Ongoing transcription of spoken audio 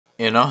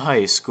In a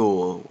high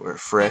school where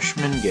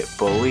freshmen get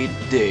bullied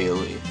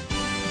daily,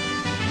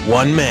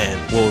 one man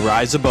will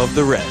rise above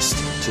the rest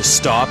to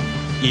stop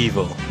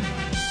evil.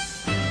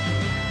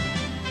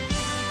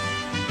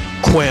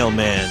 Quail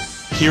Man,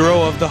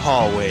 hero of the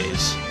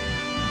hallways.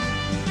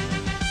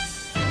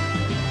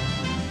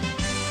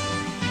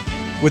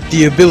 With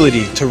the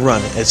ability to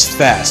run as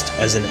fast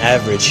as an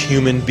average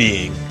human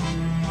being.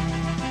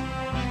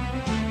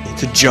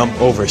 To jump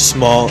over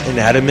small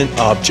inanimate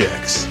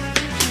objects.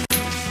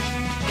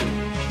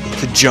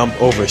 To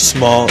jump over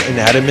small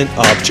inanimate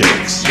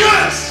objects.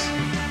 Yes!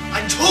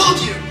 I told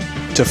you!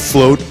 To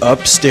float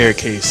up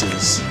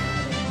staircases.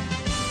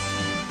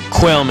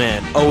 Quail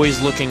Man,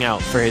 always looking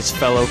out for his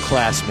fellow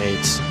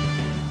classmates.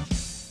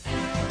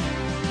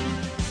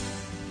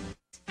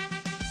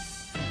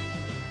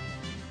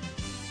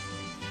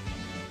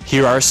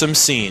 Here are some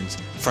scenes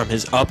from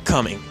his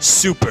upcoming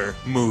super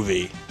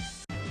movie.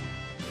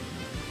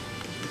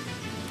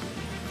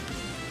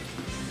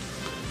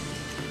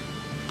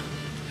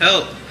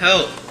 Help!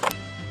 Help!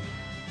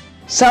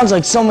 Sounds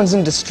like someone's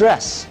in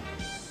distress.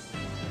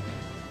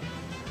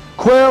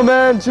 Quail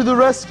Man to the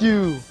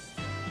rescue!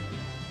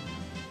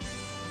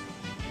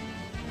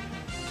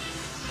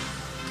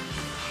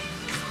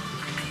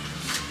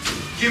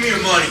 Give me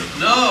your money.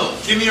 No!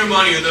 Give me your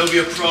money or there'll be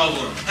a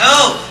problem.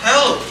 Help!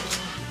 Help!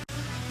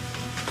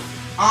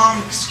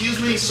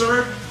 Excuse me,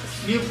 sir.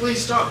 Can you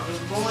please stop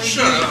bullying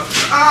Shut me? up.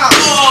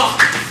 Ah!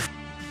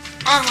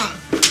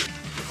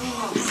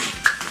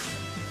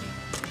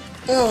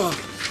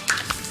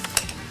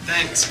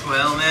 Thanks,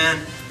 Quail Man.